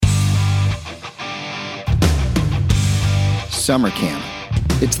Summer camp.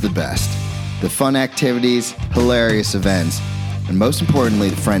 It's the best. The fun activities, hilarious events, and most importantly,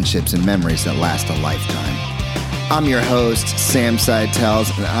 the friendships and memories that last a lifetime. I'm your host, Sam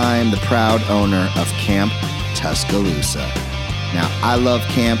Seitels, and I'm the proud owner of Camp Tuscaloosa. Now, I love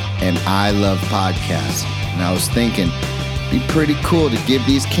camp and I love podcasts, and I was thinking it'd be pretty cool to give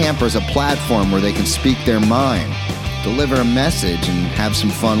these campers a platform where they can speak their mind, deliver a message, and have some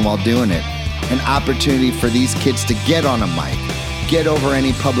fun while doing it. An opportunity for these kids to get on a mic, get over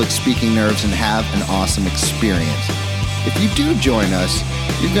any public speaking nerves, and have an awesome experience. If you do join us,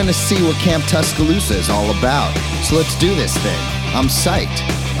 you're going to see what Camp Tuscaloosa is all about. So let's do this thing. I'm psyched.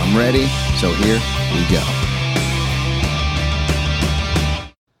 I'm ready. So here we go.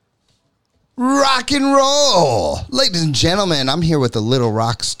 Rock and roll! Ladies and gentlemen, I'm here with a little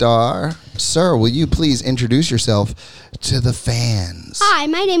rock star. Sir, will you please introduce yourself to the fans? Hi,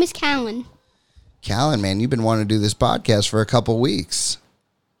 my name is Callan. Callan, man, you've been wanting to do this podcast for a couple weeks.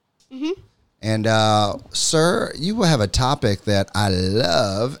 Mm-hmm. And, sir, you have a topic that I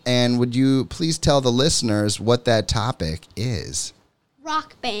love. And would you please tell the listeners what that topic is?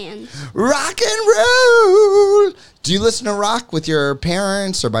 Rock bands. Rock and roll! Do you listen to rock with your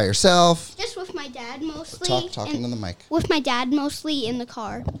parents or by yourself? Just with my dad mostly. Talking to the mic. With my dad mostly in the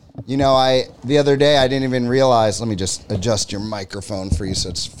car. You know, the other day I didn't even realize. Let me just adjust your microphone for you so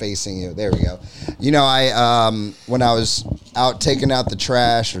it's facing you. There we go. You know, when I was out taking out the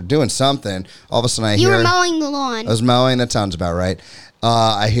trash or doing something, all of a sudden You were mowing the lawn. I was mowing. That sounds about right.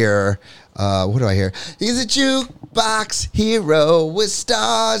 I hear. What do I hear? He's a jukebox hero with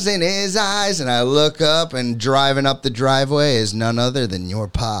stars in his eyes. And I look up, and driving up the driveway is none other than your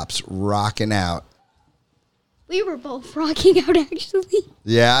pops rocking out. We were both rocking out, actually.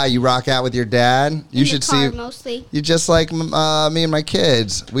 Yeah, you rock out with your dad. You should see. Mostly. You're just like me and my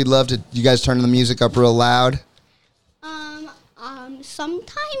kids. We'd love to. You guys turn the music up real loud.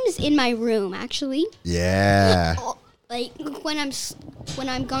 Sometimes in my room, actually. Yeah. Like when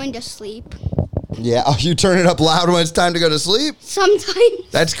I'm going to sleep. Yeah. Oh, you turn it up loud when it's time to go to sleep? Sometimes.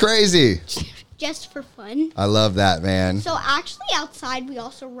 That's crazy. Just for fun. I love that, man. So actually outside we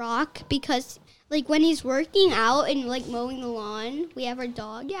also rock because like when he's working out and like mowing the lawn, we have our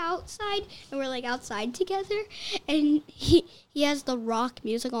dog outside and we're like outside together and he has the rock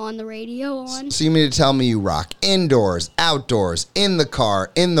music on the radio on. So you mean to tell me you rock indoors, outdoors, in the car,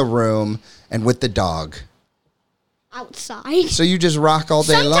 in the room, and with the dog? Outside. So you just rock all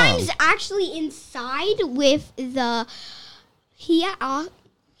day long? Sometimes actually inside with the we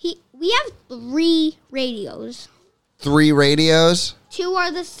have 3 radios. 3 radios? 2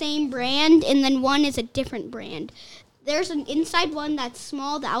 are the same brand, and then 1 is a different brand. There's an inside one that's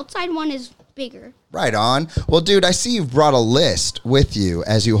small. The outside one is bigger. Right on. Well, dude, I see you've brought a list with you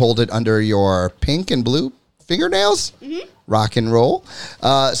as you hold it under your pink and blue fingernails. Mm-hmm. Rock and roll.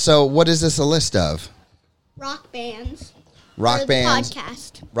 So what is this a list of? Rock bands. Rock bands.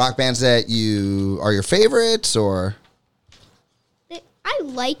 Podcast. Rock bands that you are your favorites, or? I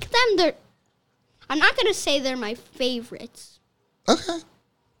like them. I'm not going to say they're my favorites. Okay.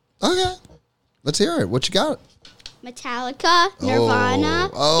 Let's hear it. What you got? Metallica, Nirvana,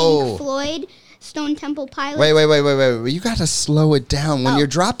 Pink Floyd, Stone Temple Pilots. Wait. You got to slow it down. When you're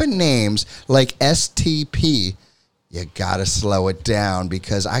dropping names like STP, you got to slow it down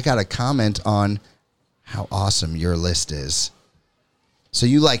because I got to comment on how awesome your list is. So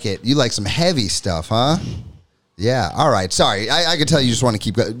you like it. You like some heavy stuff, huh? Yeah. All right. Sorry. I could tell you just want to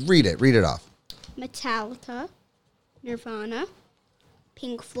keep going. Read it off. Metallica, Nirvana,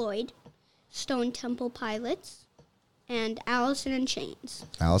 Pink Floyd, Stone Temple Pilots, and Alice in Chains.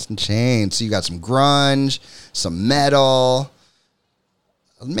 Alice in Chains. So you got some grunge, some metal,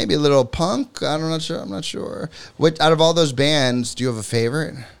 maybe a little punk. I'm not sure. What out of all those bands, do you have a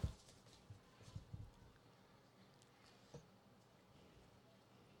favorite?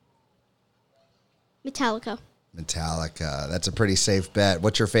 Metallica. That's a pretty safe bet.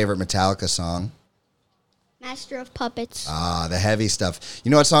 What's your favorite Metallica song? Master of Puppets. Ah, the heavy stuff. You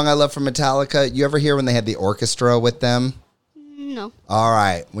know what song I love from Metallica? You ever hear when they had the orchestra with them? No. All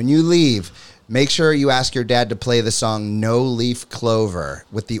right. When you leave, make sure you ask your dad to play the song No Leaf Clover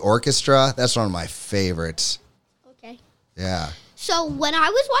with the orchestra. That's one of my favorites. Okay. Yeah. So when I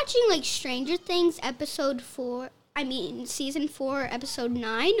was watching like Stranger Things season 4, episode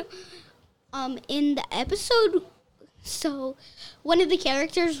 9, in the episode, so one of the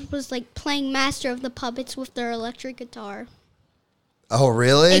characters was like playing Master of the Puppets with their electric guitar. Oh,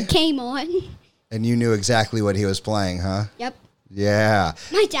 really? It came on. And you knew exactly what he was playing, huh? Yep. Yeah.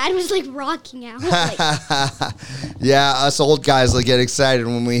 My dad was like rocking out. Like, Yeah, us old guys will get excited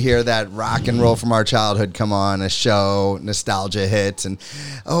when we hear that rock and roll from our childhood come on, a show, nostalgia hits, and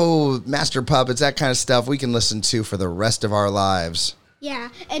Master Puppets, that kind of stuff we can listen to for the rest of our lives. yeah,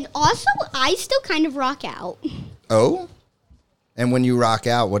 and also I still kind of rock out. Oh? And when you rock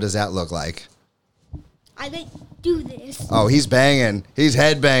out, what does that look like? I like do this. Oh, he's banging. He's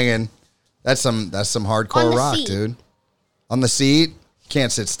head banging. That's some hardcore On the rock, seat. dude. On the seat?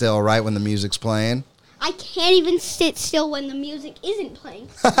 Can't sit still, right, when the music's playing? I can't even sit still when the music isn't playing.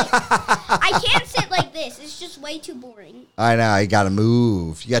 I can't sit like this. It's just way too boring. I know, you gotta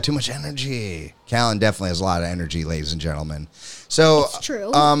move. You got too much energy. Callan definitely has a lot of energy, ladies and gentlemen. So, It's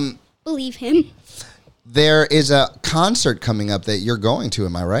true. Believe him. there is a concert coming up that you're going to,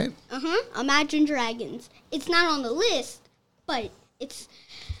 am I right? Imagine Dragons. It's not on the list, but it's...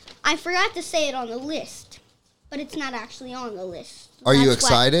 I forgot to say it on the list, but it's not actually on the list. Are you That's why-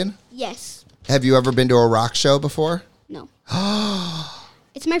 excited? Yes. Have you ever been to a rock show before? No.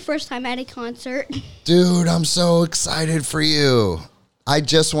 It's my first time at a concert. Dude, I'm so excited for you. I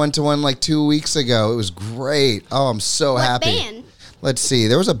just went to one like 2 weeks ago. It was great. Oh, I'm so What happy. band? Let's see.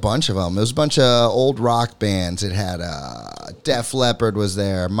 There was a bunch of them. There was a bunch of old rock bands. It had Def Leppard was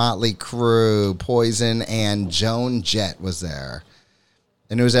there, Motley Crue, Poison, and Joan Jett was there.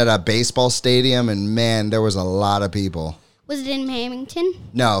 And it was at a baseball stadium, and man, there was a lot of people. Was it in Hamilton?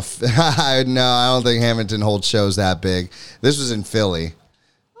 No, I don't think Hamilton holds shows that big. This was in Philly.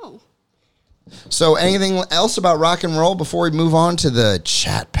 Oh. So anything else about rock and roll before we move on to the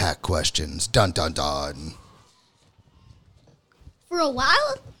chat pack questions? Dun, dun, dun. For a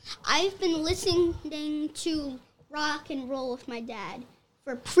while, I've been listening to rock and roll with my dad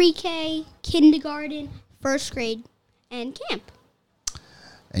for pre-K, kindergarten, first grade, and camp.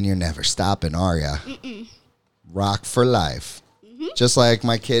 And you're never stopping, are ya? Rock for life. Just like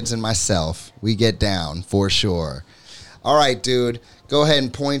my kids and myself. We get down, for sure. All right, dude. Go ahead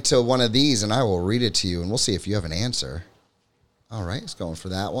and point to one of these, and I will read it to you, and we'll see if you have an answer. All right, it's going for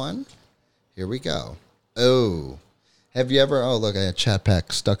that one. Here we go. Oh. Have you ever... Oh, look, I had chat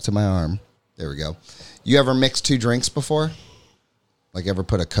pack stuck to my arm. There we go. You ever mixed two drinks before? Like ever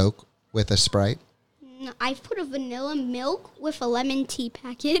put a Coke with a Sprite? No, I've put a vanilla milk with a lemon tea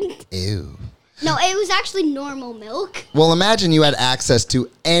packet. Ew. No, it was actually normal milk. Well, imagine you had access to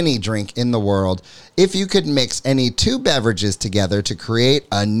any drink in the world if you could mix any two beverages together to create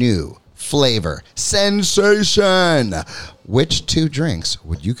a new flavor sensation. Which two drinks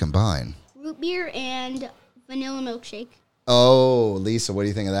would you combine? Root beer and vanilla milkshake. Oh, Lisa, what do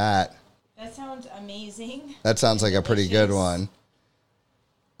you think of that? That sounds amazing. That sounds like a pretty good Delicious. one.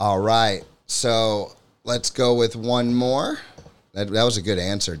 All right, so let's go with one more. That was a good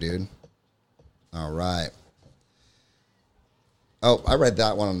answer, dude. All right. Oh, I read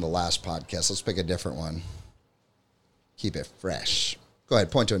that one on the last podcast. Let's pick a different one. Keep it fresh. Go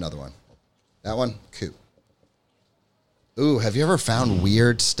ahead, point to another one. That one? Cool. Ooh, have you ever found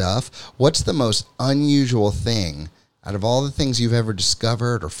weird stuff? What's the most unusual thing out of all the things you've ever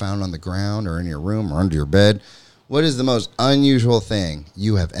discovered or found on the ground or in your room or under your bed? What is the most unusual thing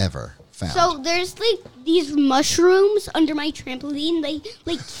you have ever found? So there's like these mushrooms under my trampoline. They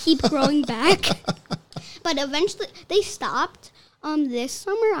like keep growing back, but eventually they stopped. This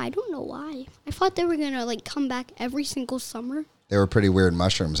summer, I don't know why. I thought they were gonna like come back every single summer. They were pretty weird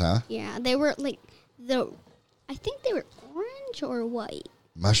mushrooms, huh? Yeah, they were like I think they were orange or white.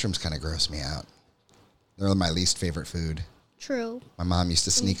 Mushrooms kind of gross me out. They're my least favorite food. True. My mom used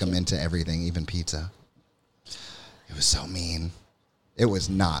to sneak them into everything, even pizza. It was so mean. It was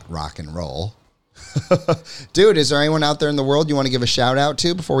not rock and roll. Dude, is there anyone out there in the world you want to give a shout out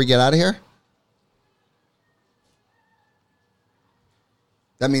to before we get out of here?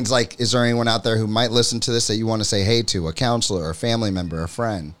 That means, like, is there anyone out there who might listen to this that you want to say hey to? A counselor, a family member, a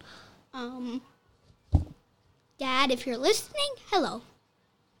friend? Dad, if you're listening, hello.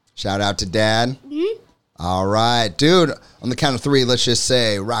 Shout out to Dad. All right, dude. On the count of three, let's just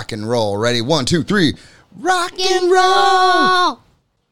say rock and roll. Ready? 1, 2, 3. Rock and roll.